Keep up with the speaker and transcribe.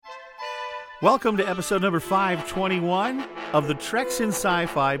Welcome to episode number 521 of the Treks in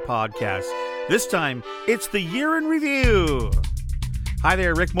Sci-Fi podcast. This time, it's the year in review. Hi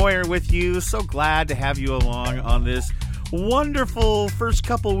there, Rick Moyer with you. So glad to have you along on this wonderful first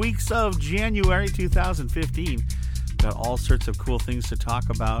couple weeks of January 2015. Got all sorts of cool things to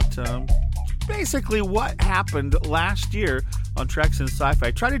talk about. Basically what happened last year on Treks in Sci-Fi.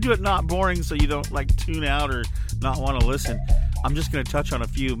 Try to do it not boring so you don't tune out or not want to listen. I'm just going to touch on a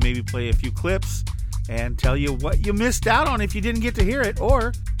few, maybe play a few clips and tell you what you missed out on if you didn't get to hear it,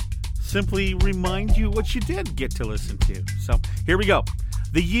 or simply remind you what you did get to listen to. So here we go.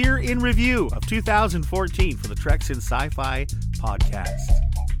 The year in review of 2014 for the Treks in Sci-Fi podcast.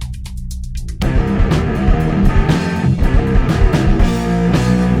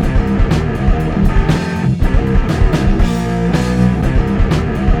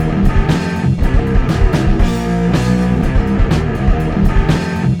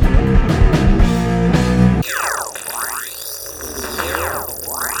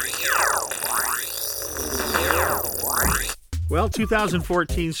 Well,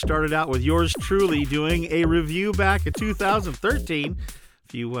 2014 started out with yours truly doing a review back in 2013.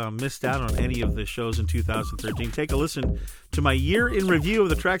 If you missed out on any of the shows in 2013, take a listen to my year in review of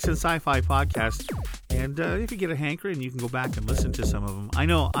the Treks in Sci-Fi podcast. And if you get a hankering, you can go back and listen to some of them. I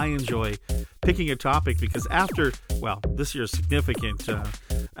know I enjoy picking a topic because this year is significant,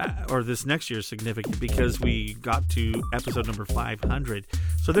 or this next year is significant because we got to episode number 500.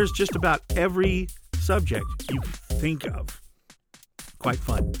 So there's just about every subject you can think of. Quite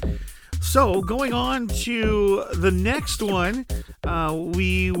fun. So going on to the next one,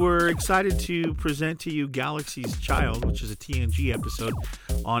 we were excited to present to you Galaxy's Child, which is a TNG episode,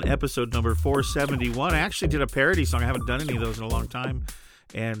 on episode number 471. I actually did a parody song. I haven't done any of those in a long time,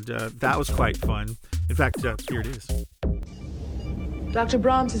 and that was quite fun. In fact, here it is. Dr.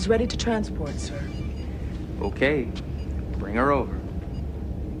 Brahms is ready to transport, sir. Okay, bring her over.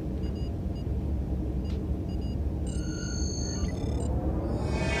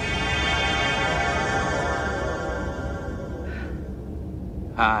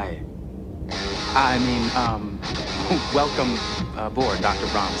 Hi. Welcome aboard, Dr.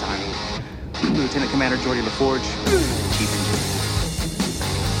 Brahms. I'm Lieutenant Commander Geordi LaForge, Chief Engineer.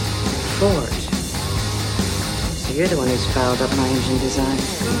 Forge? So you're the one who's fouled up my engine design.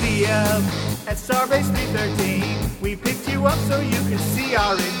 Liam, at Starbase 313, we picked you up so you could see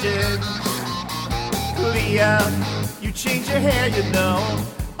our engine. Liam, you changed your hair, you know.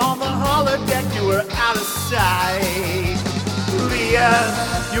 On the holodeck, you were out of sight. Leah,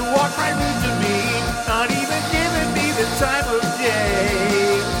 you walked right into me, not even giving me the time of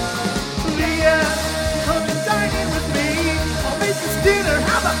day. Leah, come and dine in with me. I'll make this dinner.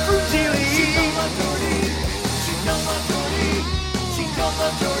 How about fruit chili? She don't love Geordi. She don't love Geordi. She don't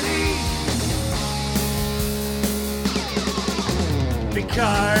love Geordi.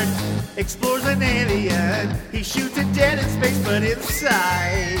 Picard explores an alien. He shoots it dead in space, but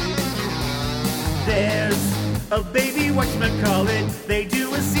inside there's a baby, whatchamacallit, they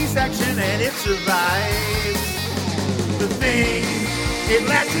do a C-section and it survives. The thing, it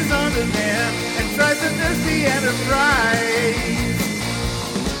latches onto them and tries to nurse the Enterprise.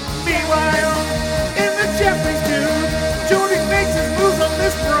 Meanwhile, in the Jeffries tube, Geordi makes his moves on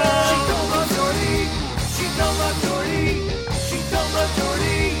this prom. She don't love Geordi, she don't love Geordi, she don't love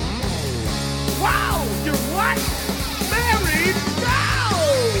Geordi. Wow, you're what? Married? No!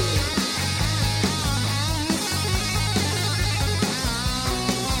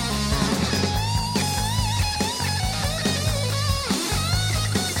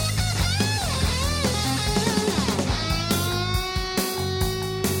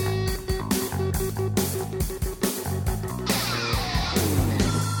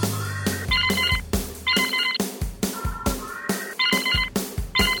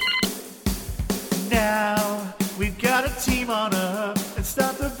 Now we've got a team on up and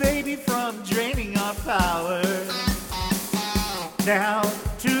stop the baby from draining our power. Now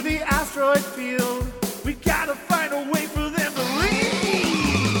to the asteroid field, we gotta find a way for them to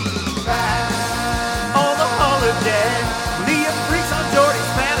leave. Back on the holodeck, Liam freaks on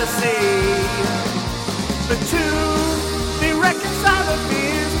Geordi's fantasy. The two, they reconcile the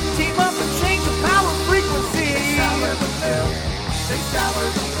fears, team up and change the power frequency. They sour the belt, they sour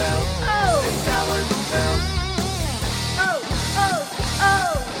the belt, oh, they sour the belt. Oh, oh,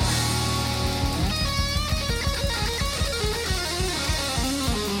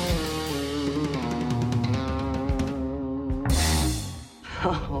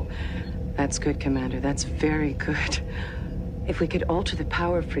 Oh, that's good, Commander. That's very good. If we could alter the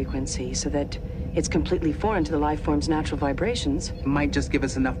power frequency so that It's completely foreign to the life form's natural vibrations. Might just give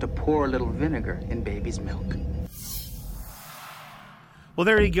us enough to pour a little vinegar in baby's milk. Well,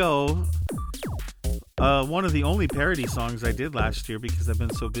 there you go. One of the only parody songs I did last year because I've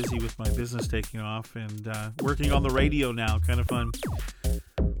been so busy with my business taking off and working on the radio now. Kind of fun.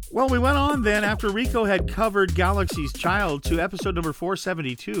 Well, we went on then after Rico had covered Galaxy's Child to episode number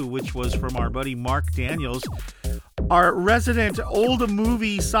 472, which was from our buddy Mark Daniels, our resident old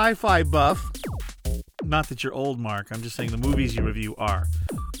movie sci-fi buff. Not that you're old, Mark. I'm just saying the movies you review are.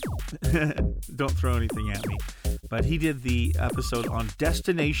 Don't throw anything at me. But he did the episode on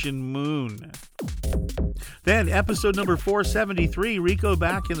Destination Moon. Then episode number 473, Rico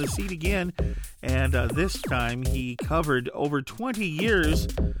back in the seat again. And this time he covered over 20 years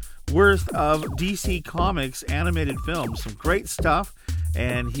worth of DC Comics animated films. Some great stuff.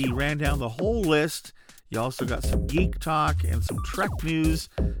 And he ran down the whole list. You also got some geek talk and some Trek news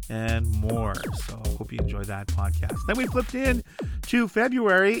and more. So I hope you enjoyed that podcast. Then we flipped in to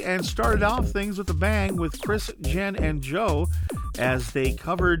February and started off things with a bang with Chris, Jen, and Joe as they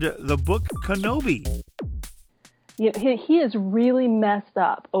covered the book Kenobi. You know, he is really messed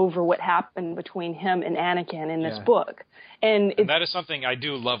up over what happened between him and Anakin in this book. And that is something I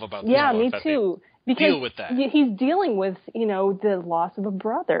do love about this book. Yeah, me too. Because deal with that. He's dealing with, the loss of a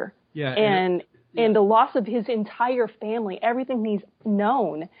brother. Yeah. And the loss of his entire family, everything he's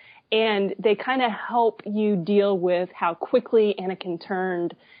known. And they kind of help you deal with how quickly Anakin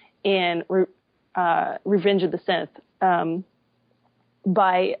turned in Revenge of the Sith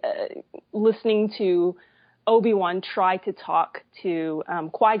by listening to Obi-Wan try to talk to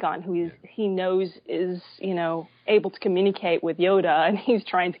Qui-Gon, who he knows is, able to communicate with Yoda, and he's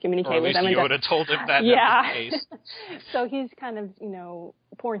trying to communicate with him. Yoda told him that. Yeah. So he's kind of,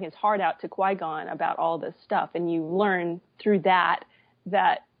 pouring his heart out to Qui-Gon about all this stuff, and you learn through that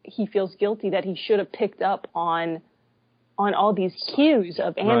he feels guilty that he should have picked up on all these cues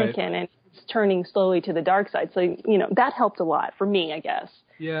of Anakin, right. And he's turning slowly to the dark side. So, that helped a lot for me, I guess.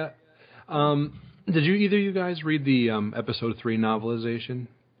 Yeah. Did either of you guys read the episode 3 novelization?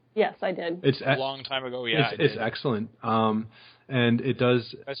 Yes, I did. It's a long time ago. Yeah, it's excellent. And it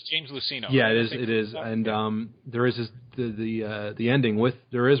does. That's James Luceno. Yeah, it is. It is. And there is the ending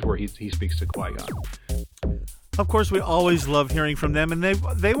there is where he speaks to Qui-Gon. Of course, we always love hearing from them, and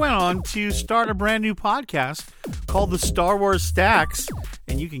they went on to start a brand new podcast called the Star Wars Stacks,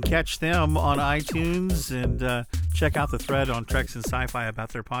 and you can catch them on iTunes and check out the thread on Treks and Sci-Fi about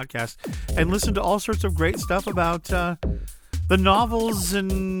their podcast, and listen to all sorts of great stuff about the novels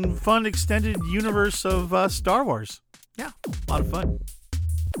and fun extended universe of Star Wars. Yeah, a lot of fun.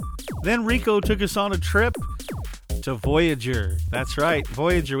 Then Rico took us on a trip to Voyager. That's right,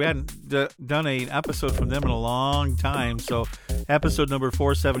 Voyager. We hadn't done an episode from them in a long time, so episode number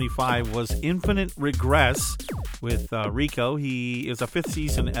 475 was Infinite Regress with Rico. It was a 5th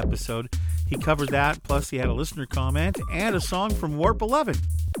season episode. He covered that, plus he had a listener comment and a song from Warp 11.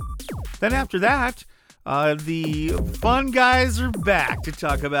 Then after that, the fun guys are back to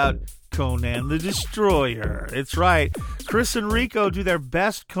talk about Conan the Destroyer. It's right, Chris and Rico do their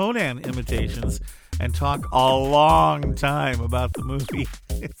best Conan imitations and talk a long time about the movie.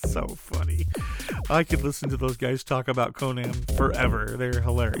 It's so funny. I could listen to those guys talk about Conan forever. They're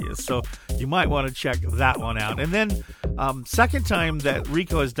hilarious. So you might want to check that one out. And then second time that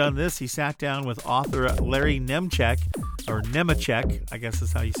Rico has done this, he sat down with author Larry Nemechek, I guess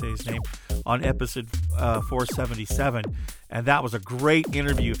is how you say his name, on episode 477. And that was a great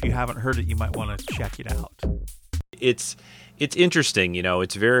interview. If you haven't heard it, you might want to check it out. It's interesting.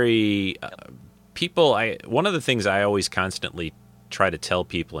 It's very... one of the things I always constantly try to tell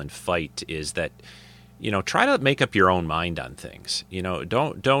people and fight is that, try to make up your own mind on things.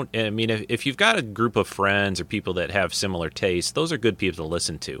 Don't. I mean, if you've got a group of friends or people that have similar tastes, those are good people to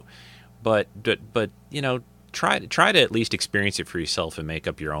listen to. But try to at least experience it for yourself and make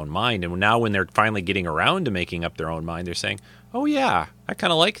up your own mind. And now when they're finally getting around to making up their own mind, they're saying, "Oh yeah, I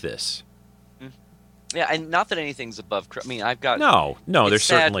kind of like this." Yeah, and not that anything's above. I mean, I've got no. There's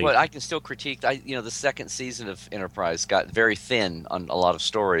sad, certainly, but I can still critique. The second season of Enterprise got very thin on a lot of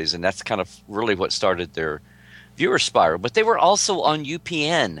stories, and that's kind of really what started their viewer spiral. But they were also on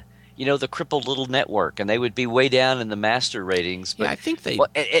UPN, the crippled little network, and they would be way down in the master ratings. But, yeah, I think they.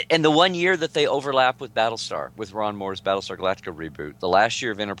 And the one year that they overlap with Battlestar, with Ron Moore's Battlestar Galactica reboot, the last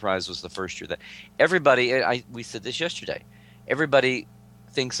year of Enterprise was the first year that everybody. We said this yesterday. Everybody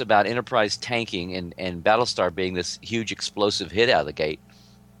thinks about Enterprise tanking and Battlestar being this huge explosive hit out of the gate.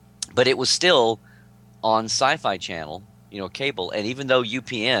 But it was still on Sci-Fi Channel cable. And even though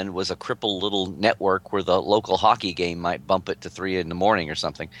UPN was a crippled little network where the local hockey game might bump it to 3 a.m. or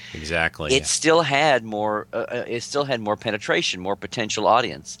something, exactly, it still had more. It still had more penetration, more potential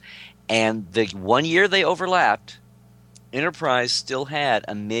audience. And the 1 year they overlapped, Enterprise still had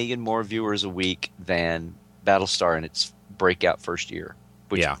 1 million more viewers a week than Battlestar in its breakout first year.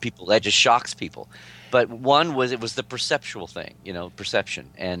 Which that just shocks people. But one was the perceptual thing, perception.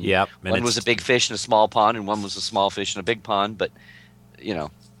 And one was a big fish in a small pond, and one was a small fish in a big pond. But,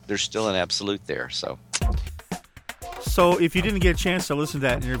 there's still an absolute there. So if you didn't get a chance to listen to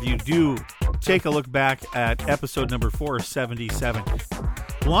that interview, do take a look back at episode number 477.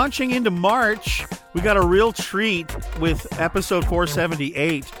 Launching into March, we got a real treat with episode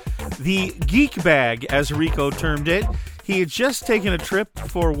 478, the Geek Bag, as Rico termed it. He had just taken a trip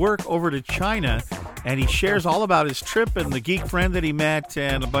for work over to China, and he shares all about his trip and the geek friend that he met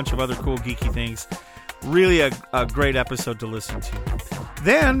and a bunch of other cool geeky things. Really a great episode to listen to.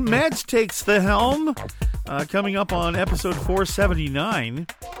 Then Meds takes the helm, coming up on episode 479,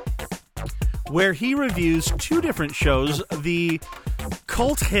 where he reviews 2 different shows, the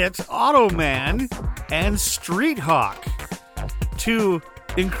cult hit Automan and Street Hawk. 2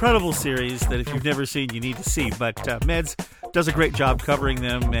 incredible series that if you've never seen, you need to see. But Meds does a great job covering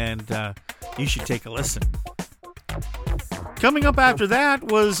them, and you should take a listen. Coming up after that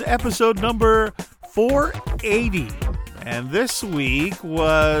was episode number 480. And this week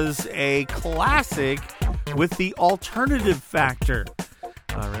was a classic with the alternative factor.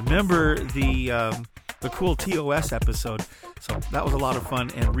 Remember the cool TOS episode. So that was a lot of fun,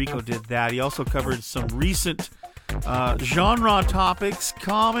 and Rico did that. He also covered some recent genre topics,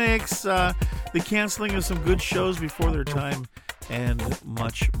 comics, the canceling of some good shows before their time, and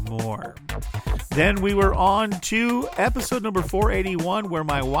much more. Then we were on to episode number 481, where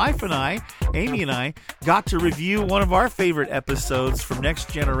my wife and I, Amy and I, got to review one of our favorite episodes from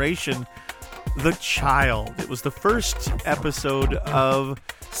Next Generation, The Child. It was the first episode of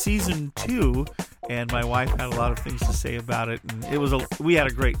season 2, and my wife had a lot of things to say about it, and we had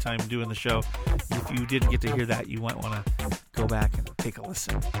a great time doing the show. If you didn't get to hear that, you might want to go back and take a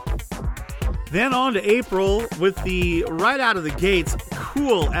listen. Then on to April with the right out of the gates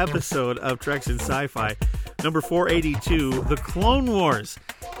cool episode of Treks in Sci-Fi, number 482, The Clone Wars.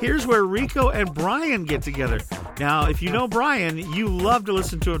 Here's where Rico and Brian get together. Now, if you know Brian, you love to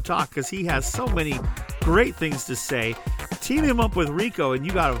listen to him talk because he has so many great things to say. Team him up with Rico, and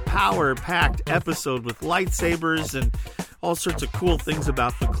you got a power-packed episode with lightsabers and all sorts of cool things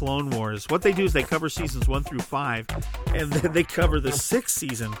about the Clone Wars. What they do is they cover seasons 1 through 5, and then they cover the 6th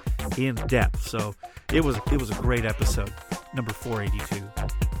season in depth. So it was a great episode, number 482.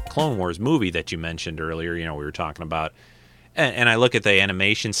 Clone Wars movie that you mentioned earlier, we were talking about, and I look at the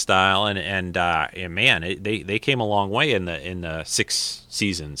animation style, and man, they came a long way in the 6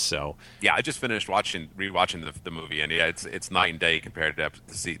 seasons. So yeah, I just finished rewatching the movie, and yeah, it's night and day compared to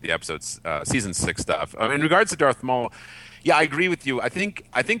the episodes season 6 stuff. In regards to Darth Maul, yeah, I agree with you. I think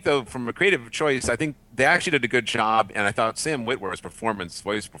though, from a creative choice, I think they actually did a good job, and I thought Sam Witwer's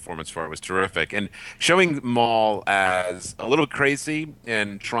voice performance for it was terrific. And showing Maul as a little crazy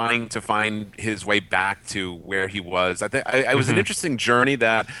and trying to find his way back to where he was, I think it was an interesting journey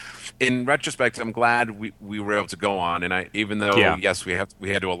that, in retrospect, I'm glad we were able to go on. And even though yes, we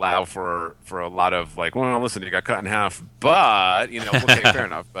had to allow for a lot of like, well, listen, you got cut in half, but okay, fair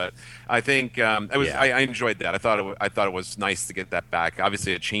enough. But I think I enjoyed that. I thought it was nice to get that back.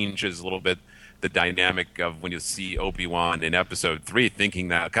 Obviously, it changes a little bit the dynamic of when you see Obi-Wan in episode 3, thinking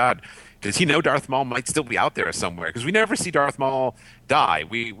that, God, does he know Darth Maul might still be out there somewhere? Because we never see Darth Maul die.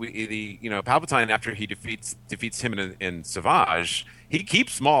 Palpatine, after he defeats him in Savage, he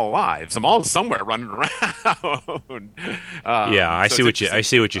keeps Maul alive. So Maul's somewhere running around. I see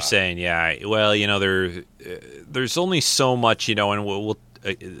what you're saying. Yeah. Well, there's only so much, and we'll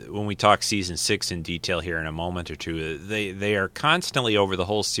when we talk season 6 in detail here in a moment or two, they are constantly over the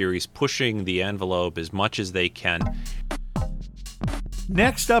whole series pushing the envelope as much as they can.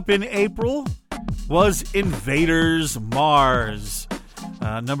 Next up in April was Invaders Mars,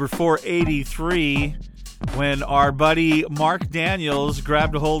 number 483, when our buddy Mark Daniels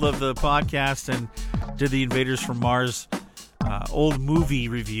grabbed a hold of the podcast and did the Invaders from Mars old movie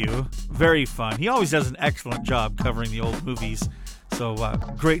review. Very fun. He always does an excellent job covering the old movies. So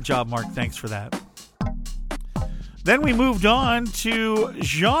great job, Mark. Thanks for that. Then we moved on to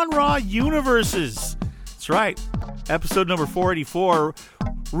Genre Universes. That's right. Episode number 484.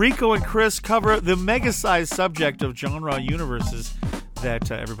 Rico and Chris cover the mega-sized subject of Genre Universes.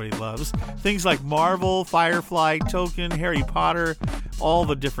 that everybody loves. Things like Marvel, Firefly, Tolkien, Harry Potter, all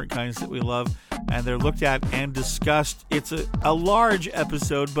the different kinds that we love. And they're looked at and discussed. It's a large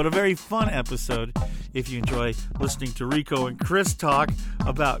episode, but a very fun episode if you enjoy listening to Rico and Chris talk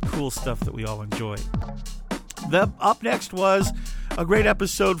about cool stuff that we all enjoy. Up next was a great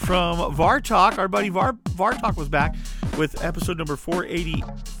episode from Vartalk. Our buddy Vartalk was back with episode number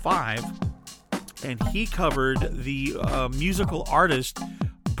 485, and he covered the musical artist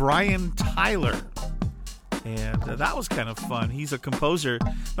Brian Tyler. And that was kind of fun. He's a composer,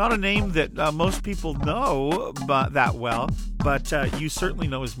 not a name that most people know that well, but you certainly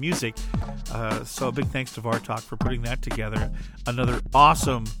know his music. So a big thanks to Vartalk for putting that together. Another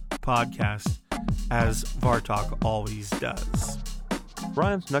awesome podcast, as Vartalk always does.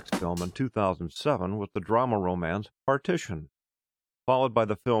 Brian's next film in 2007 was the drama romance Partition, followed by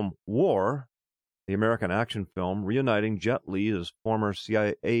the film War, the American action film reuniting Jet Li as former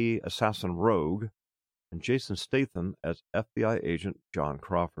CIA assassin Rogue, and Jason Statham as FBI agent John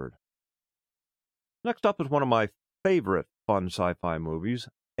Crawford. Next up is one of my favorite fun sci-fi movies,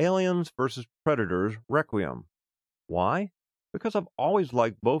 Aliens vs. Predators Requiem. Why? Because I've always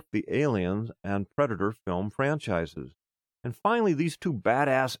liked both the Aliens and Predator film franchises. And finally, these two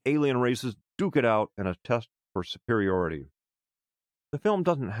badass alien races duke it out in a test for superiority. The film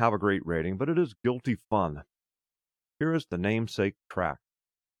doesn't have a great rating, but it is guilty fun. Here is the namesake track.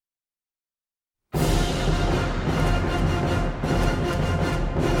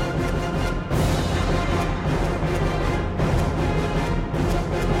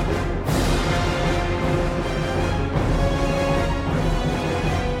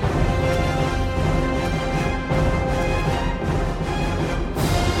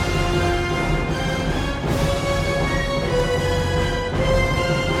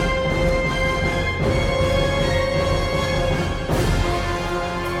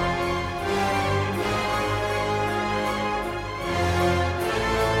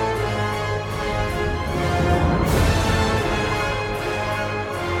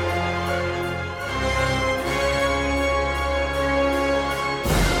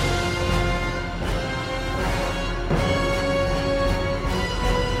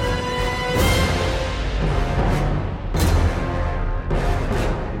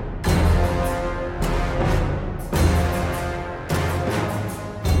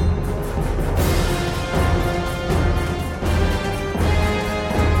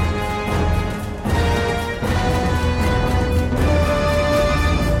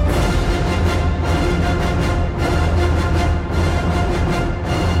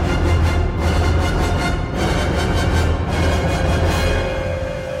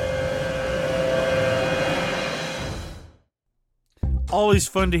 Always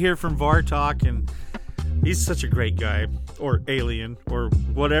fun to hear from Vartalk, and he's such a great guy, or alien, or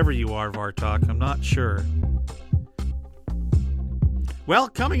whatever you are, Vartalk. I'm not sure. Well,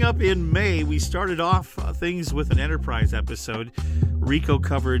 coming up in May, we started off things with an Enterprise episode. Rico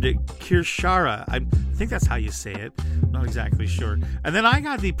covered Kirshara. I think that's how you say it. Not exactly sure. And then I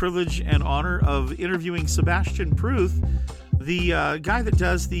got the privilege and honor of interviewing Sebastian Pruth, the guy that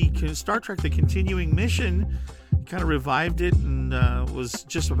does the Star Trek The Continuing Mission. Kind of revived it and was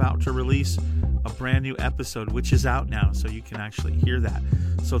just about to release a brand new episode, which is out now, so you can actually hear that.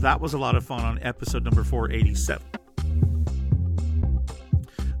 So that was a lot of fun on episode number 487.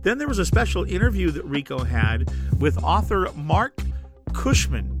 Then there was a special interview that Rico had with author Mark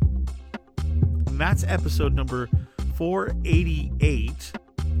Cushman, and that's episode number 488.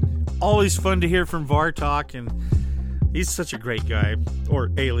 Always fun to hear from Vartalk, and he's such a great guy,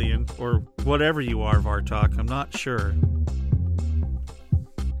 or alien, or whatever you are, Vartalk. I'm not sure.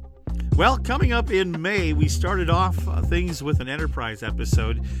 Well, coming up in May, we started off things with an Enterprise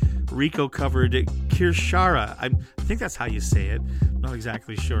episode. Rico covered Kirshara. I think that's how you say it. Not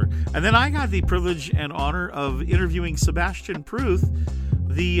exactly sure. And then I got the privilege and honor of interviewing Sebastian Pruth,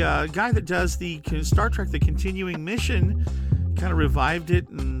 the guy that does the Star Trek The Continuing Mission. Kind of revived it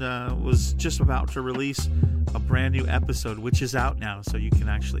and was just about to release a brand new episode, which is out now, so you can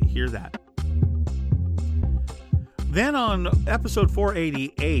actually hear that. Then on episode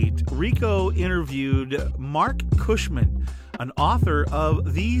 488, Rico interviewed Mark Cushman, an author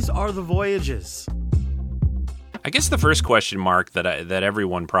of These Are the Voyages. I guess the first question, Mark, that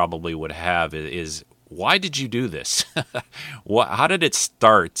everyone probably would have is why did you do this? How did it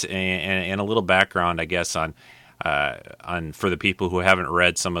start? And a little background, I guess, on for the people who haven't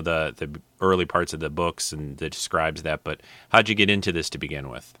read some of the early parts of the books and that describes that. But how'd you get into this to begin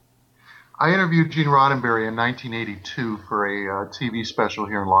with? I interviewed Gene Roddenberry in 1982 for a TV special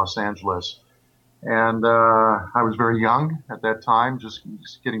here in Los Angeles. And I was very young at that time, just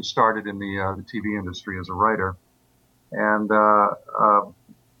getting started in the TV industry as a writer. And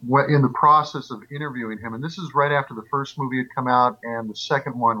in the process of interviewing him, and this is right after the first movie had come out, and the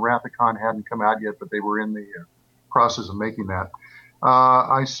second one, Wrath of Khan, hadn't come out yet, but they were in the process of making that.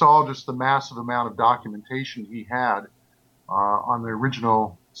 I saw just the massive amount of documentation he had on the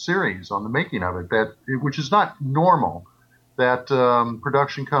original series, on the making of it, which is not normal, that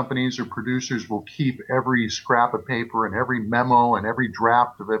production companies or producers will keep every scrap of paper and every memo and every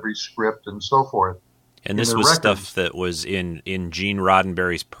draft of every script and so forth. And this was stuff that was in Gene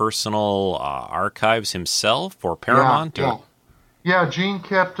Roddenberry's personal archives himself, or Paramount? Yeah, Gene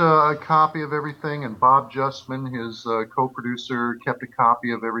kept a copy of everything, and Bob Justman, his co-producer, kept a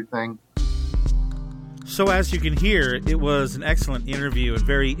copy of everything. So as you can hear, it was an excellent interview and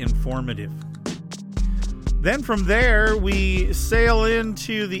very informative. Then from there, we sail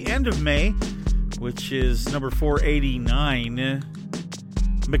into the end of May, which is number 489,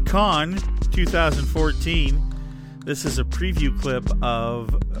 McCon 2014. This is a preview clip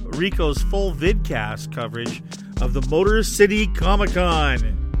of Rico's full vidcast coverage of the Motor City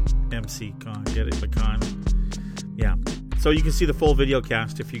Comic-Con. MC Con, get it, McCon. Yeah. So you can see the full video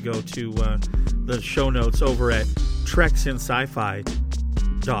cast if you go to the show notes over at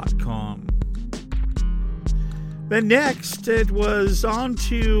treksinsci-fi.com. Then next, it was on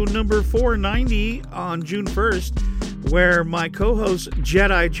to number 490 on June 1st, where my co-host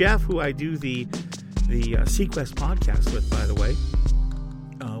Jedi Jeff, who I do the Sequest podcast with, by the way,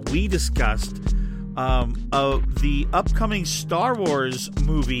 we discussed the upcoming Star Wars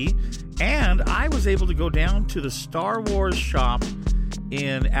movie, and I was able to go down to the Star Wars shop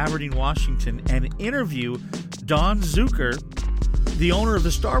in Aberdeen, Washington, and interview Don Zucker, the owner of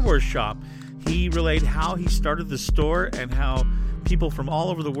the Star Wars shop. He relayed how he started the store and how people from all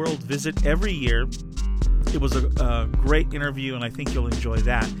over the world visit every year. It was a great interview, and I think you'll enjoy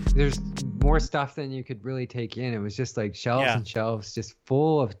that. There's more stuff than you could really take in. It was just like shelves and shelves, just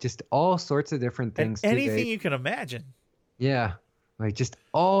full of just all sorts of different things. And anything you can imagine. Yeah, like just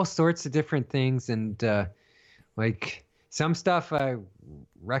all sorts of different things, and like some stuff I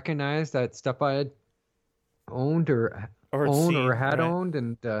recognized, that stuff I had owned or had owned,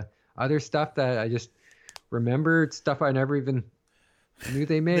 and other stuff that I just remembered, stuff I never even knew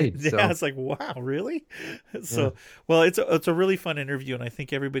they made. Yeah, it's like, wow, really? So, well, it's a really fun interview, and I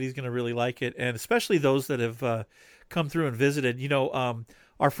think everybody's going to really like it, and especially those that have come through and visited. You know,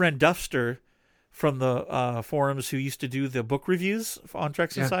 our friend Duffster from the forums, who used to do the book reviews on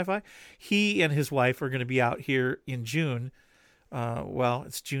Treks and Sci-Fi, he and his wife are going to be out here in June. Well,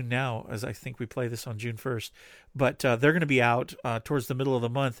 it's June now, as I think we play this on June 1st, but they're going to be out towards the middle of the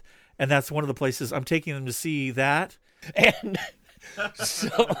month, and that's one of the places I'm taking them to see that. And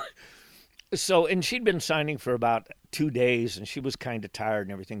so and she'd been signing for about 2 days, and she was kind of tired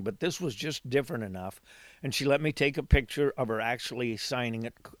and everything, but this was just different enough, and she let me take a picture of her actually signing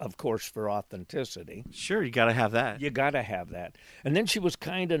it, of course, for authenticity. Sure, you got to have that. You got to have that. And then she was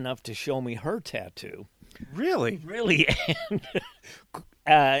kind enough to show me her tattoo. Really? Really.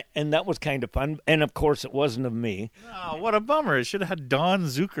 And that was kind of fun. And, of course, it wasn't of me. Oh, what a bummer. It should have had Don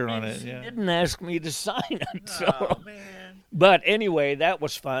Zucker on it. She didn't ask me to sign it. So. Oh, man. But anyway, that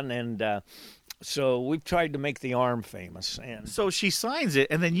was fun. And so we've tried to make the arm famous. And so she signs it,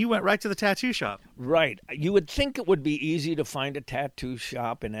 and then you went right to the tattoo shop. Right. You would think it would be easy to find a tattoo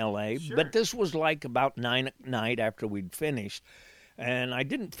shop in L.A., but this was like about 9 at night after we'd finished. And I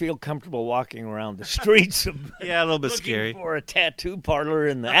didn't feel comfortable walking around the streets. A little bit scary. For a tattoo parlor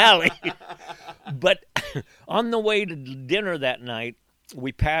in the alley. But on the way to dinner that night,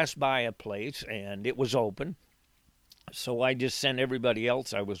 we passed by a place, and it was open. So I just sent everybody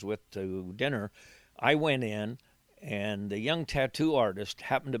else I was with to dinner. I went in, and the young tattoo artist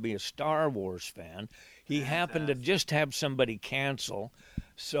happened to be a Star Wars fan. He happened to just have somebody cancel,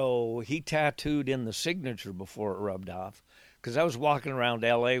 so he tattooed in the signature before it rubbed off. Because I was walking around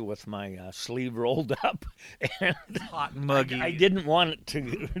L.A. with my sleeve rolled up, and hot and muggy. I didn't want it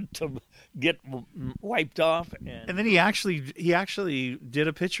to get wiped off. And then he actually did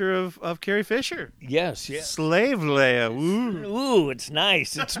a picture of Carrie Fisher. Yes. Slave Leia. Ooh, it's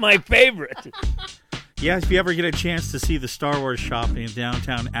nice. It's my favorite. Yeah, if you ever get a chance to see the Star Wars shop in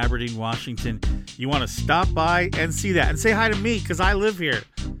downtown Aberdeen, Washington, you want to stop by and see that. And say hi to me, because I live here.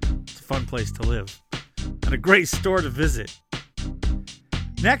 It's a fun place to live. And a great store to visit.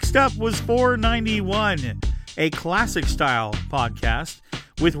 Next up was 491, a classic style podcast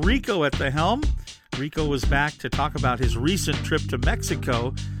with Rico at the helm. Rico was back to talk about his recent trip to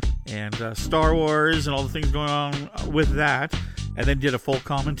Mexico and Star Wars and all the things going on with that, and then did a full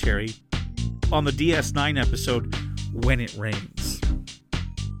commentary on the DS9 episode When It Rains.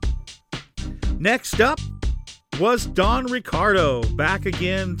 Next up was Don Ricardo, back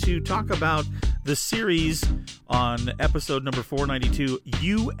again to talk about the series on episode number 492,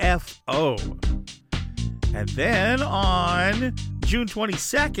 UFO. And then on June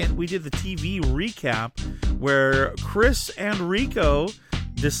 22nd, we did the TV recap where Chris and Rico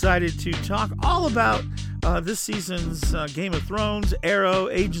decided to talk all about this season's Game of Thrones, Arrow,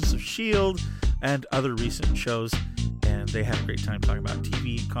 Agents of S.H.I.E.L.D., and other recent shows. And they had a great time talking about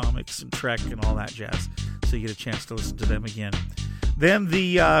TV and comics and Trek and all that jazz. So you get a chance to listen to them again. Then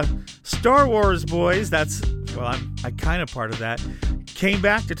the Star Wars boys, I'm kind of part of that, came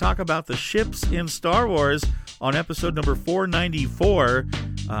back to talk about the ships in Star Wars on episode number 494.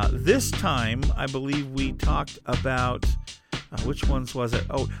 This time, I believe we talked about, which ones was it?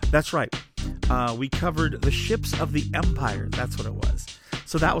 Oh, that's right. We covered the ships of the Empire. That's what it was.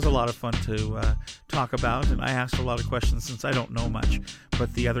 So that was a lot of fun to talk about, and I asked a lot of questions since I don't know much,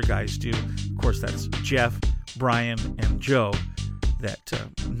 but the other guys do. Of course, that's Jeff, Brian, and Joe that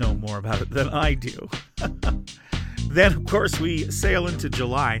know more about it than I do. Then, of course, we sail into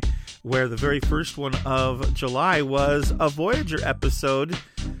July, where the very first one of July was a Voyager episode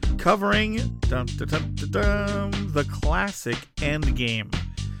covering the classic Endgame.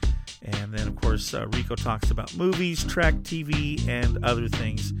 And then, of course, Rico talks about movies, Trek, TV, and other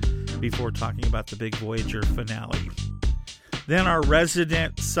things before talking about the big Voyager finale. Then our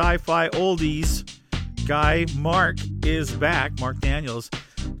resident sci-fi oldies guy, Mark, is back, Mark Daniels,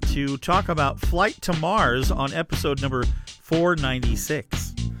 to talk about Flight to Mars on episode number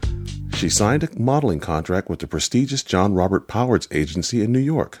 496. She signed a modeling contract with the prestigious John Robert Powers Agency in New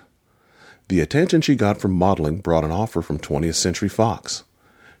York. The attention she got from modeling brought an offer from 20th Century Fox.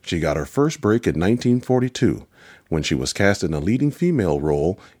 She got her first break in 1942 when she was cast in a leading female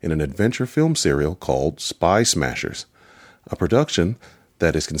role in an adventure film serial called Spy Smashers, a production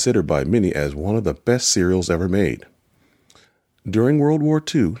that is considered by many as one of the best serials ever made. During World War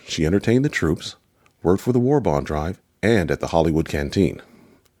II, she entertained the troops, worked for the War Bond Drive, and at the Hollywood Canteen.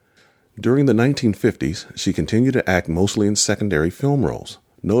 During the 1950s, she continued to act mostly in secondary film roles,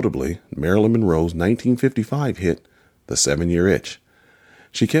 notably Marilyn Monroe's 1955 hit, The 7-Year Itch.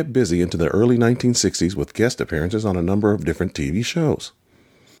 She kept busy into the early 1960s with guest appearances on a number of different TV shows.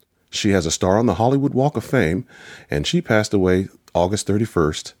 She has a star on the Hollywood Walk of Fame, and she passed away August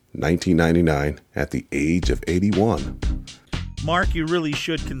 31st, 1999, at the age of 81. Mark, you really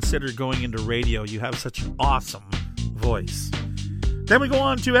should consider going into radio. You have such an awesome voice. Then we go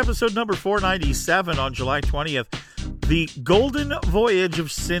on to episode number 497 on July 20th, The Golden Voyage of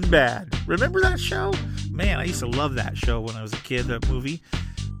Sinbad. Remember that show? Man, I used to love that show when I was a kid, that movie.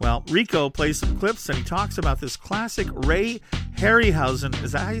 Well, Rico plays some clips and he talks about this classic Ray Harryhausen.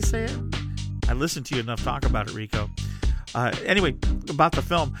 Is that how you say it? I listened to you enough talk about it, Rico. Anyway, about the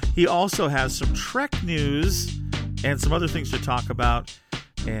film. He also has some Trek news and some other things to talk about.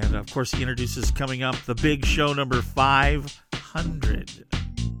 And, of course, he introduces coming up the big show number 500.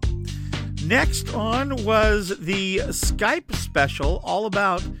 Next on was the Skype special all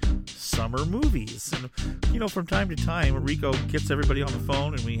about summer movies. And, you know, from time to time, Rico gets everybody on the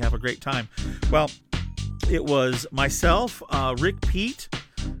phone and we have a great time. Well, it was myself, Rick Pete,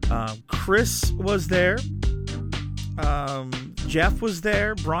 Chris was there, Jeff was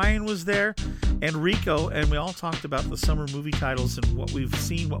there, Brian was there, and Rico, and we all talked about the summer movie titles and what we've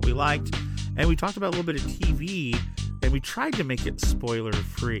seen, what we liked, and we talked about a little bit of TV, and we tried to make it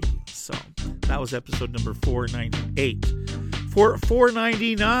spoiler-free. So that was episode number 498. For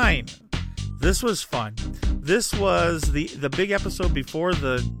 499, this was fun. This was the big episode before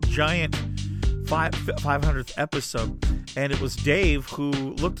the giant 500th episode, and it was Dave who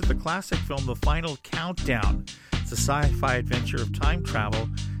looked at the classic film The Final Countdown. It's a sci-fi adventure of time travel,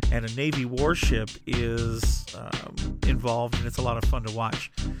 and a Navy warship is involved, and it's a lot of fun to watch.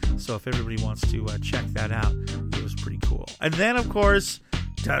 So if everybody wants to check that out, it was pretty cool. And then, of course,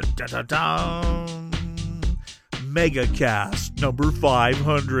 MegaCast number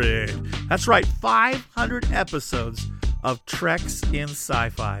 500. That's right, 500 episodes of Treks in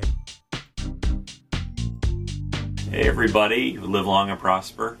Sci-Fi. Hey everybody, live long and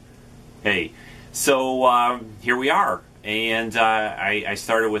prosper. Hey, so here we are, and I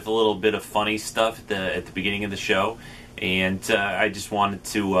started with a little bit of funny stuff at the beginning of the show, and I just wanted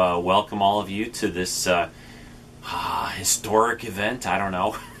to welcome all of you to this historic event. I don't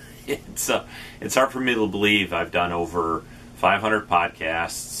know. It's hard for me to believe I've done over 500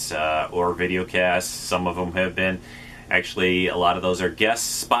 podcasts or videocasts. Some of them have been. Actually, a lot of those are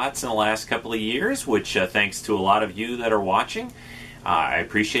guest spots in the last couple of years, which thanks to a lot of you that are watching. I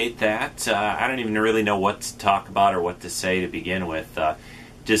appreciate that. I don't even really know what to talk about or what to say to begin with.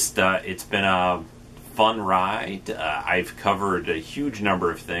 It's been a fun ride. I've covered a huge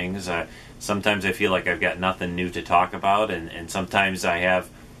number of things. Sometimes I feel like I've got nothing new to talk about, and sometimes I have,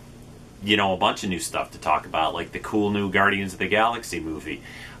 a bunch of new stuff to talk about, like the cool new Guardians of the Galaxy movie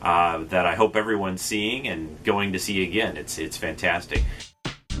that I hope everyone's seeing and going to see again. It's fantastic.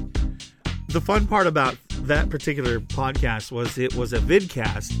 The fun part about that particular podcast was it was a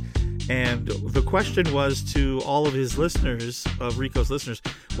vidcast, and the question was to all of his listeners, of Rico's listeners,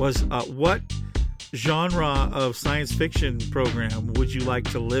 was what genre of science fiction program would you like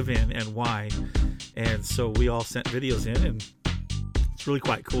to live in and why? And so we all sent videos in, and it's really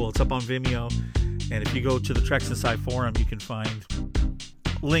quite cool. It's up on Vimeo, and if you go to the Treks Inside forum, you can find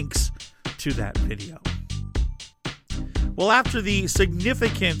links to that video. Well, after the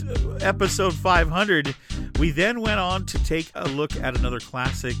significant episode 500, we then went on to take a look at another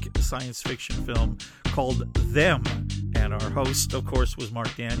classic science fiction film called Them. And our host, of course, was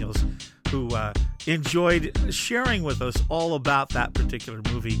Mark Daniels, who enjoyed sharing with us all about that particular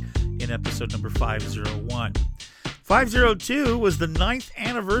movie in episode number 501. 502 was the 9th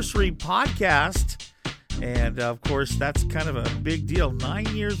anniversary podcast. And, of course, that's kind of a big deal.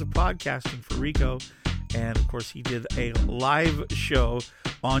 9 years of podcasting for Rico. And, of course, he did a live show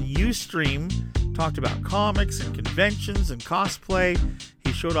on Ustream, talked about comics and conventions and cosplay.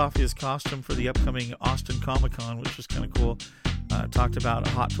 He showed off his costume for the upcoming Austin Comic-Con, which was kind of cool. Talked about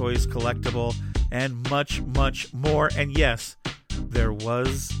Hot Toys collectible and much, much more. And, yes, there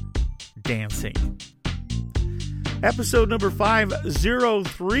was dancing. Episode number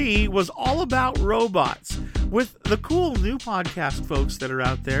 503 was all about robots with the cool new podcast folks that are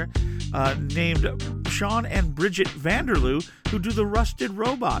out there named Sean and Bridget Vanderloo, who do the Rusted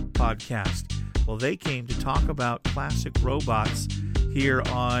Robot podcast. Well, they came to talk about classic robots here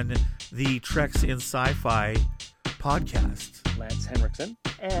on the Treks in Sci-Fi podcast. Lance Henriksen,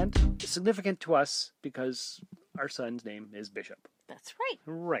 and significant to us because our son's name is Bishop. That's right.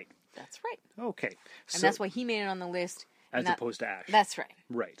 Right. That's right. Okay. And that's why he made it on the list. As opposed to Ash. That's right.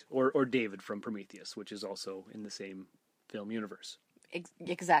 Right. Or David from Prometheus, which is also in the same film universe.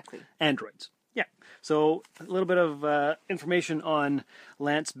 Exactly. Androids. Yeah. So a little bit of information on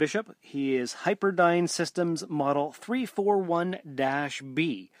Lance Bishop. He is Hyperdyne Systems Model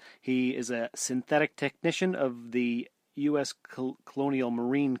 341-B. He is a synthetic technician of the U.S. Colonial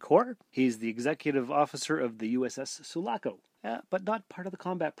Marine Corps. He's the executive officer of the USS Sulaco, but not part of the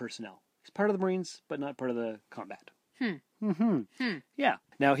combat personnel. He's part of the Marines, but not part of the combat. Yeah.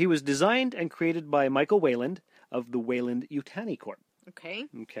 Now, he was designed and created by Michael Wayland of the Wayland-Yutani Corp. Okay.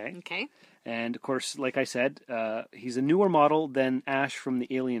 Okay. And, of course, like I said, he's a newer model than Ash from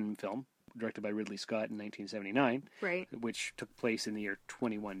the Alien film, directed by Ridley Scott in 1979. Right. Which took place in the year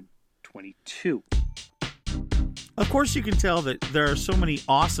 2122. Of course, you can tell that there are so many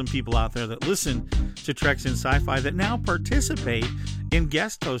awesome people out there that listen to Treks in Sci-Fi that now participate in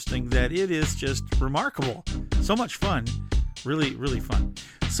guest hosting that it is just remarkable. So much fun. Really, really fun.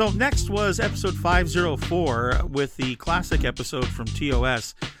 So next was episode 504 with the classic episode from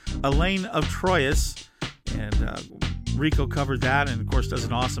TOS, Elaine of Troyes. And Rico covered that and, of course, does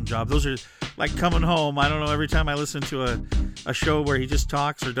an awesome job. Those are like coming home. I don't know, every time I listen to a show where he just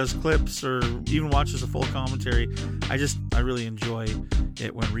talks or does clips or even watches a full commentary, I really enjoy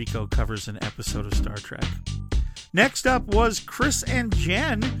it when Rico covers an episode of Star Trek. Next up was Chris and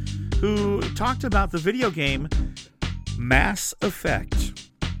Jen, who talked about the video game Mass Effect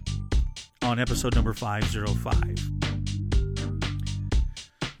on episode number 505.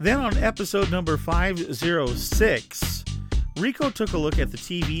 Then on episode number 506, Rico took a look at the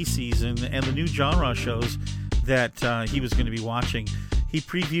TV season and the new genre shows that he was going to be watching. He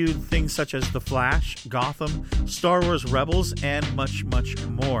previewed things such as The Flash, Gotham, Star Wars Rebels, and much, much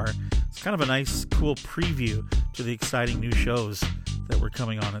more. It's kind of a nice, cool preview to the exciting new shows that were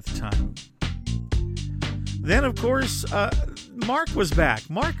coming on at the time. Then, of course, Mark was back.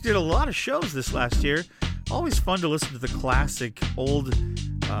 Mark did a lot of shows this last year. Always fun to listen to the classic old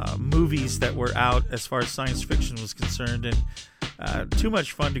movies that were out as far as science fiction was concerned, and too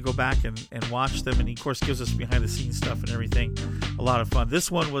much fun to go back and watch them. And he, of course, gives us behind-the-scenes stuff and everything. A lot of fun.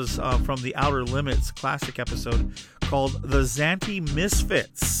 This one was from the Outer Limits classic episode called The Xanti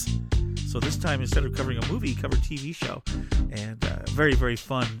Misfits. So this time, instead of covering a movie, he covered a TV show. And very, very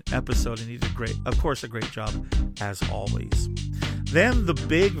fun episode. And he did a great job, as always. Then the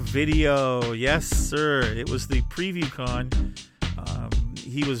big video. Yes, sir. It was the Preview Con.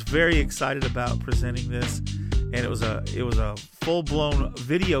 He was very excited about presenting this. And it was a full-blown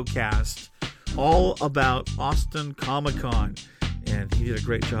video cast all about Austin Comic-Con. And he did a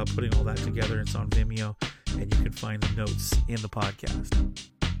great job putting all that together. It's on Vimeo, and you can find the notes in the podcast.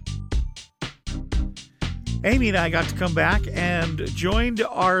 Amy and I got to come back and joined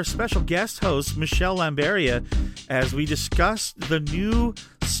our special guest host, Michelle Lamberia, as we discussed the new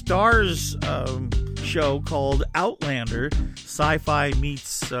Starz show called Outlander. Sci-fi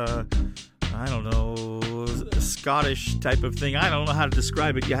meets, I don't know, Scottish type of thing. I don't know how to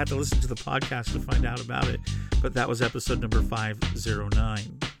describe it. You have to listen to the podcast to find out about it. But that was episode number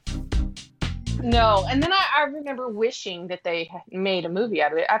 509. No, and then I remember wishing that they made a movie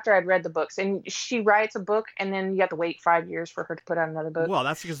out of it after I'd read the books. And she writes a book, and then you have to wait 5 years for her to put out another book. Well,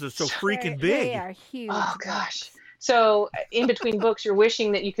 that's because they're so freaking big. They are huge. Oh, gosh. So in between books, you're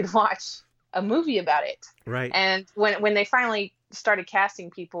wishing that you could watch a movie about it. Right. And when they finally started casting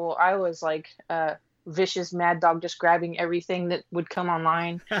people, I was like vicious mad dog, just grabbing everything that would come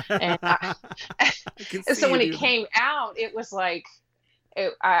online. And so when it came out, it was like,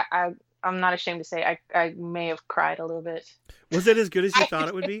 I'm not ashamed to say I may have cried a little bit. Was it as good as you thought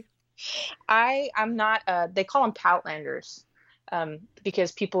it would be? I'm not. They call them Poutlanders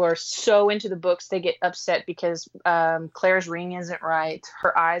because people are so into the books they get upset because Claire's ring isn't right.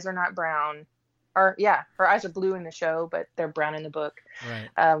 Her eyes are not brown. Or yeah, her eyes are blue in the show, but they're brown in the book.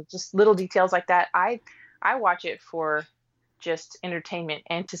 Right. Just little details like that. I watch it for just entertainment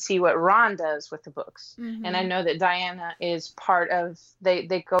and to see what Ron does with the books. Mm-hmm. And I know that Diana is part of,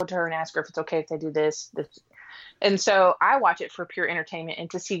 they go to her and ask her if it's okay if they do this. And so I watch it for pure entertainment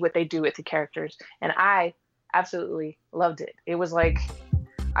and to see what they do with the characters. And I absolutely loved it. It was like,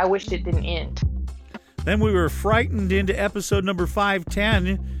 I wished it didn't end. Then we were frightened into episode number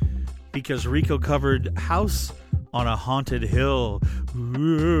 510 because Rico covered House on a Haunted Hill.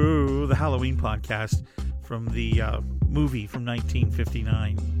 Ooh, the Halloween podcast from the movie from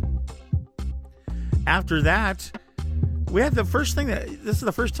 1959. After that, we had the first thing this is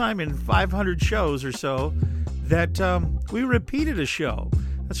the first time in 500 shows or so that we repeated a show.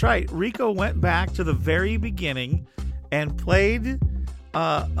 That's right. Rico went back to the very beginning and played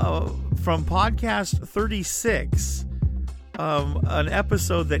from podcast 36, an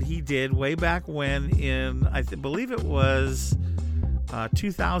episode that he did way back when in, I believe it was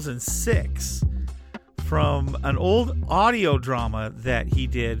 2006, from an old audio drama that he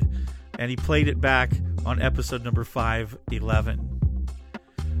did, and he played it back on episode number 511.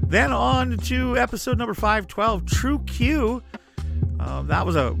 Then on to episode number 512, True Q. That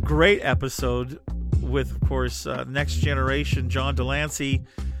was a great episode with, of course, Next Generation John Delancey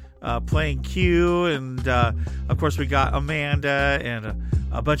playing Q, and of course we got Amanda and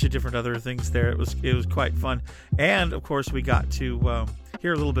a bunch of different other things there. It was quite fun, and of course we got to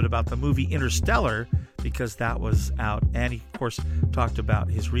hear a little bit about the movie Interstellar because that was out, and he of course talked about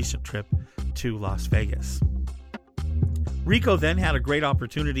his recent trip to Las Vegas. Rico then had a great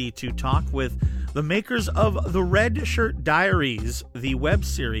opportunity to talk with the makers of The Red Shirt Diaries, the web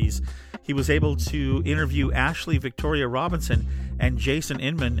series. He was able to interview Ashley Victoria Robinson and Jason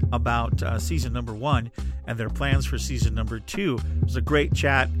Inman about season number 1 and their plans for season number 2. It was a great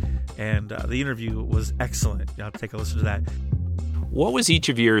chat, and the interview was excellent. I'll take a listen to that. What was each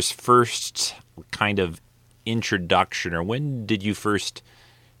of yours first kind of introduction, or when did you first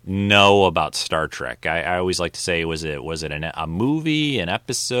know about Star Trek? I always like to say, was it a movie, an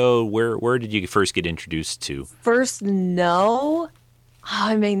episode? Where did you first get introduced to? First, no.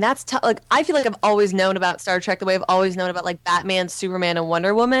 I mean, that's tough. Like, I feel like I've always known about Star Trek the way I've always known about like Batman, Superman, and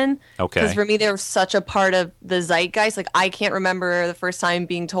Wonder Woman. Okay. Because for me, they were such a part of the zeitgeist. Like, I can't remember the first time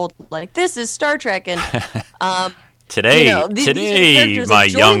being told like, "This is Star Trek," and Today, my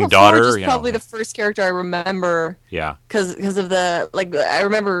young daughter is probably the first character I remember. Yeah, because of the I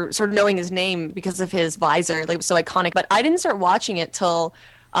remember sort of knowing his name because of his visor, like it was so iconic. But I didn't start watching it till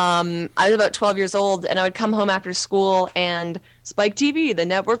I was about 12 years old, and I would come home after school, and Spike TV, the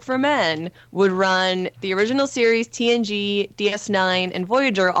network for men, would run the original series, TNG, DS9, and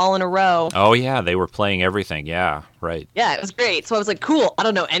Voyager all in a row. Oh yeah, they were playing everything. Yeah, right. Yeah, it was great. So I was like, cool, I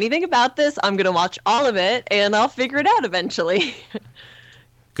don't know anything about this. I'm going to watch all of it, and I'll figure it out eventually.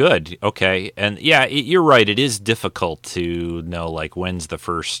 Good. Okay. And yeah, you're right. It is difficult to know, like, when's the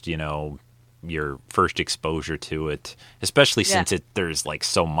first, your first exposure to it, especially since there's like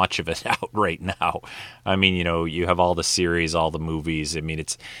so much of it out right now. I mean, you have all the series, all the movies. I mean,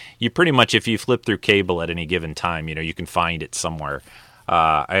 you pretty much, if you flip through cable at any given time, you can find it somewhere.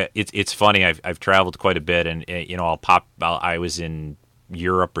 It's funny. I've traveled quite a bit, and I was in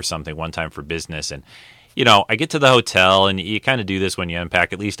Europe or something one time for business, and I get to the hotel, and you kind of do this when you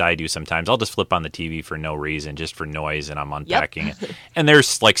unpack. At least I do sometimes. I'll just flip on the TV for no reason, just for noise, and I'm unpacking it. And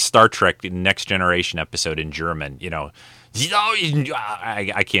there's like Star Trek Next Generation episode in German,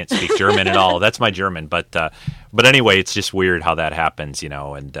 I can't speak German at all. That's my German, but anyway, it's just weird how that happens,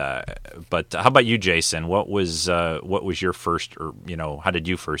 And but how about you, Jason? What was your first, or how did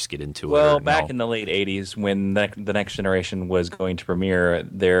you first get into it? Well, back in the late '80s, when the Next Generation was going to premiere,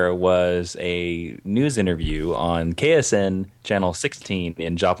 there was a news interview on KSN Channel 16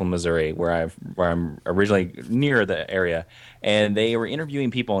 in Joplin, Missouri, where I'm originally near the area. And they were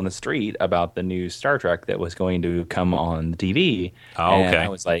interviewing people on the street about the new Star Trek that was going to come on the TV. Oh, okay.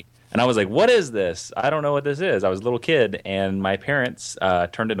 And I was like, what is this? I don't know what this is. I was a little kid, and my parents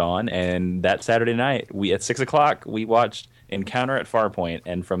turned it on. And that Saturday night, at 6:00, we watched Encounter at Farpoint.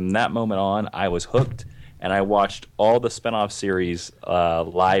 And from that moment on, I was hooked. And I watched all the spinoff series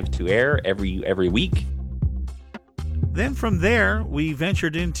live to air every week. Then from there, we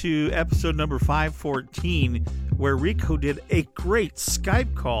ventured into episode number 514, where Rico did a great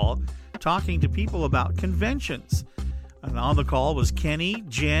Skype call talking to people about conventions. And on the call was Kenny,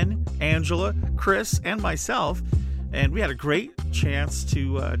 Jen, Angela, Chris, and myself. And we had a great chance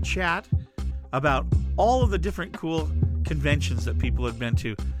to chat about all of the different cool conventions that people had been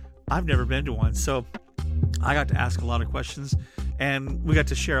to. I've never been to one, so I got to ask a lot of questions, and we got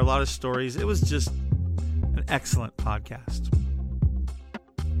to share a lot of stories. It was just an excellent podcast.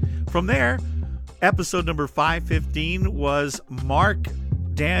 From there, episode number 515 was Mark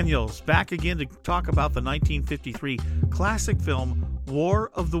Daniels back again to talk about the 1953 classic film War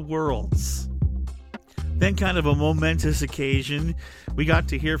of the Worlds. Then, kind of a momentous occasion, we got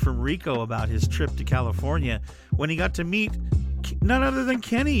to hear from Rico about his trip to California when he got to meet none other than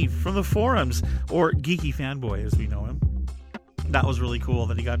Kenny from the forums, or Geeky Fanboy as we know him. That was really cool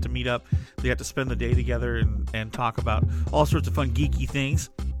that he got to meet up. They got to spend the day together and talk about all sorts of fun geeky things.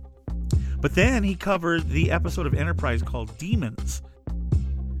 But then he covered the episode of Enterprise called Demons.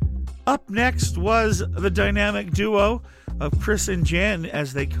 Up next was the dynamic duo of Chris and Jen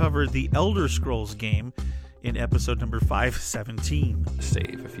as they covered the Elder Scrolls game in episode number 517.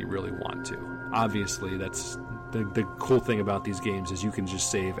 Save if you really want to. Obviously, that's the cool thing about these games is you can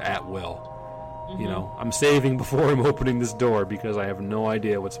just save at will. Mm-hmm. I'm saving before I'm opening this door because I have no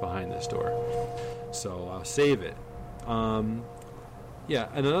idea what's behind this door. So I'll save it. Yeah,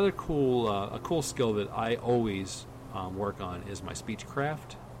 and another cool skill that I always work on is my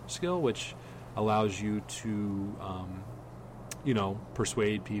speechcraft skill, which allows you to,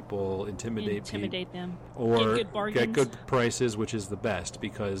 persuade people, intimidate them, or get good prices, which is the best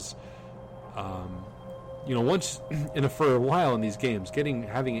because, for a while in these games,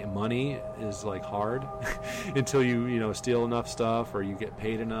 having money is like hard until you steal enough stuff or you get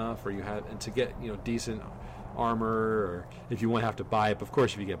paid enough or to get decent armor, or if you want to have to buy it. Of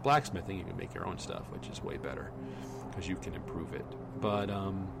course, if you get blacksmithing, you can make your own stuff, which is way better because you can improve it. But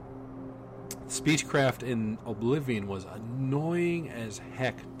speechcraft in Oblivion was annoying as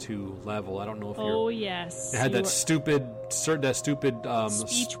heck to level. I don't know if you're... Oh, yes. It had that stupid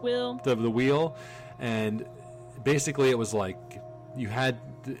speech wheel. The wheel, and basically it was like you had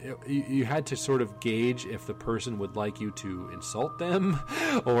to sort of gauge if the person would like you to insult them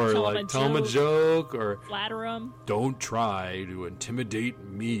or tell them a joke or flatter them. Don't try to intimidate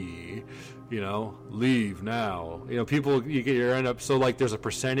me. Leave now. People, you end up, so there's a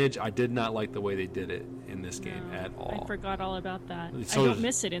percentage. I did not like the way they did it in this game at all. I forgot all about that. So I don't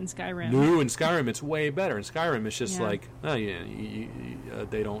miss it in Skyrim. No, in Skyrim it's way better. In Skyrim it's just it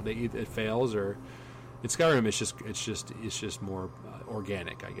fails, or in Skyrim it's just more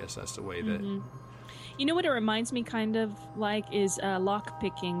organic. I guess that's the way that. Mm-hmm. You know what it reminds me kind of like is lock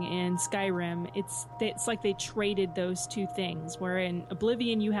picking in Skyrim. It's like they traded those two things. Where in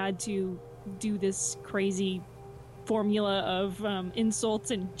Oblivion you had to do this crazy formula of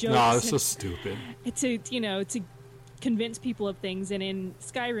insults and jokes. No, it's so stupid. To convince people of things, and in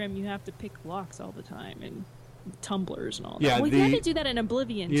Skyrim you have to pick locks all the time and tumblers and all that. Well, you had to do that in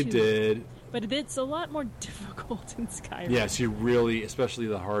Oblivion too. You did. But it's a lot more difficult in Skyrim. Yes, you really, especially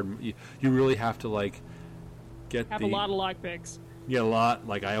the hard, you really have to have a lot of lockpicks. Yeah, a lot.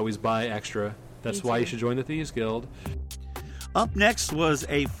 I always buy extra. That's why you should join the Thieves Guild. Up next was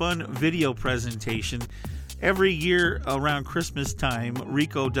a fun video presentation. Every year around Christmas time,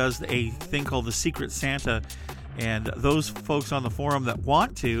 Rico does a thing called the Secret Santa, and those folks on the forum that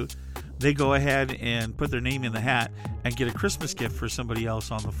want to, they go ahead and put their name in the hat and get a Christmas gift for somebody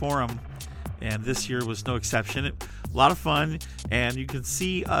else on the forum. And this year was no exception. A lot of fun, and you can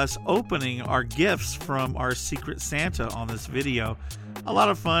see us opening our gifts from our Secret Santa on this video. A lot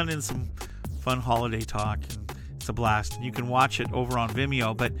of fun and some fun holiday talk, and it's a blast. You can watch it over on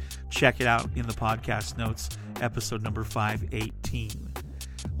Vimeo, but check it out in the podcast notes, episode number 518.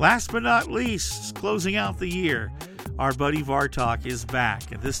 Last but not least, closing out the year, our buddy Vartok is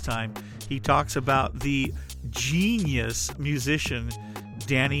back, and this time he talks about the genius musician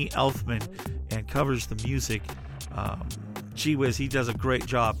Danny Elfman and covers the music. Gee whiz, he does a great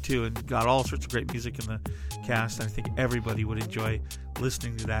job too, and got all sorts of great music in the cast. I think everybody would enjoy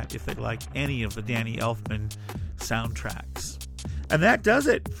listening to that if they like any of the Danny Elfman soundtracks. And that does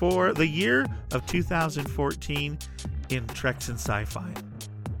it for the year of 2014 in Treks and Sci-Fi.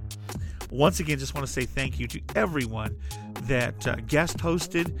 Once again, just want to say thank you to everyone that guest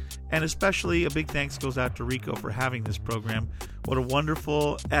hosted, and especially a big thanks goes out to Rico for having this program. What a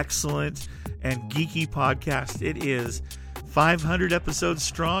wonderful, excellent, and geeky podcast it is. 500 episodes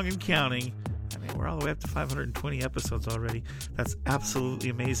strong and counting. I mean, we're all the way up to 520 episodes already. That's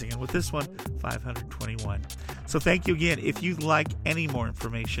absolutely amazing. And with this one, 521. So thank you again. If you'd like any more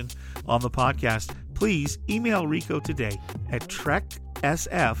information on the podcast, please email Rico today at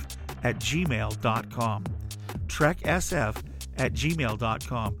treksf@gmail.com.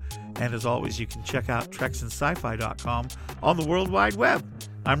 treksf@gmail.com. And as always, you can check out treksandsci-fi.com on the World Wide Web.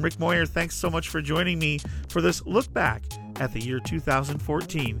 I'm Rick Moyer. Thanks so much for joining me for this look back at the year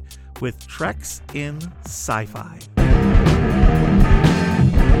 2014 with Treks in Sci-Fi.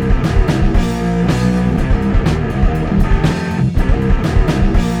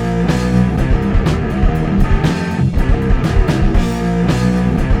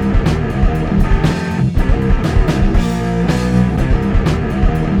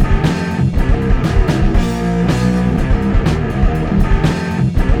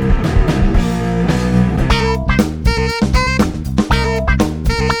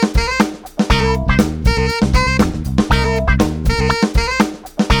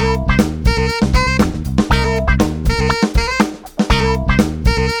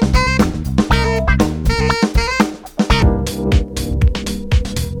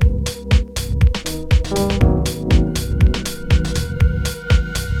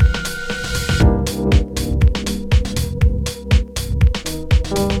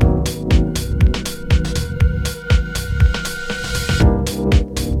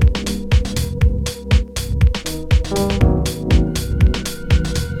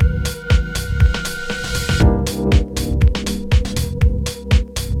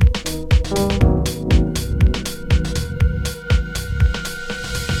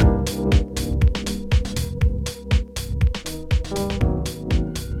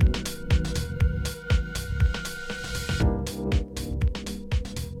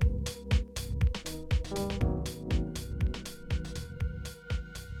 Thank you.